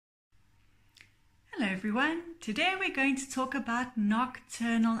everyone. Today we're going to talk about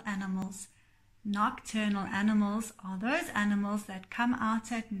nocturnal animals. Nocturnal animals are those animals that come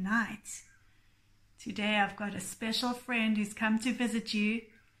out at night. Today I've got a special friend who's come to visit you.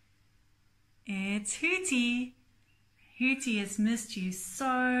 It's Hootie. Hootie has missed you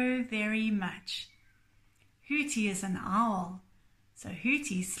so very much. Hootie is an owl, so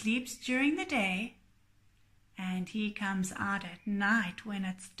Hootie sleeps during the day and he comes out at night when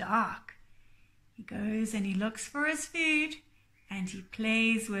it's dark. He goes and he looks for his food and he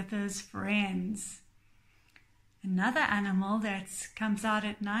plays with his friends. Another animal that comes out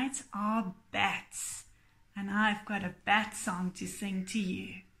at night are bats, and I've got a bat song to sing to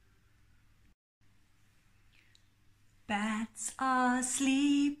you. Bats are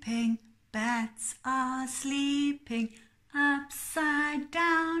sleeping, upside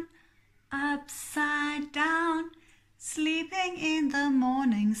down, sleeping in the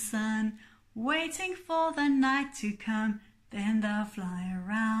morning sun, waiting for the night to come. Then they'll fly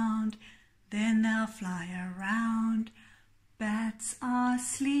around, Bats are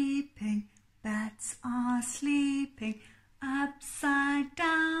sleeping, upside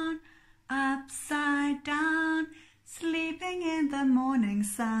down, sleeping in the morning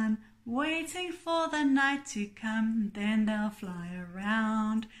sun, waiting for the night to come. Then they'll fly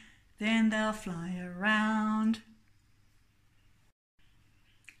around,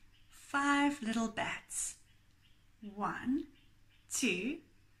 5 little bats. 1, 2,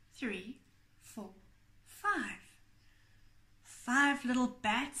 3, 4, 5. 5 little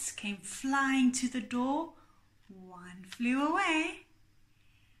bats came flying to the door. 1 flew away.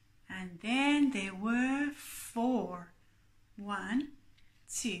 And then there were 4. 1,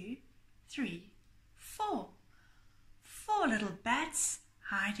 2, 3, 4. 4 little bats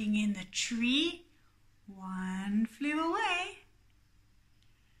hiding in the tree. 1 flew away.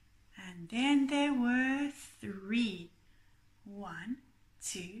 And then there were 3. 1,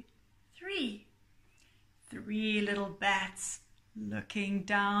 2, 3. 3 little bats looking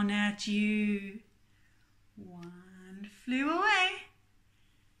down at you. 1 flew away.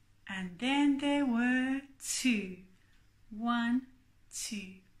 And then there were 2. 1,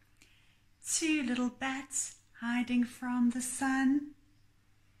 2. 2 little bats hiding from the sun.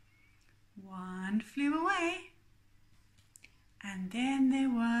 1 flew away. And then there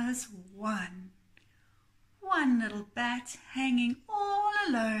was 1. 1 little bat hanging all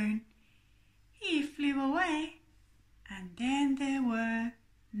alone. He flew away. And then there were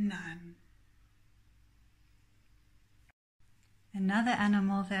none. Another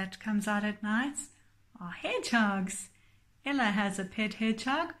animal that comes out at night are hedgehogs. Ella has a pet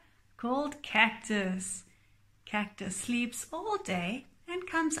hedgehog called Cactus. Cactus sleeps all day and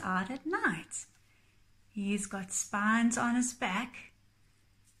comes out at night. He's got spines on his back,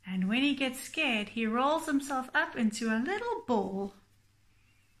 and when he gets scared, he rolls himself up into a little ball.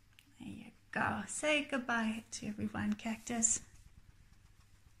 There you go. Say goodbye to everyone, Cactus.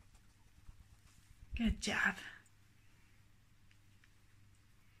 Good job.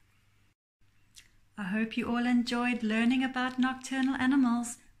 I hope you all enjoyed learning about nocturnal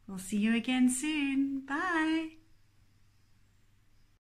animals. We'll see you again soon. Bye.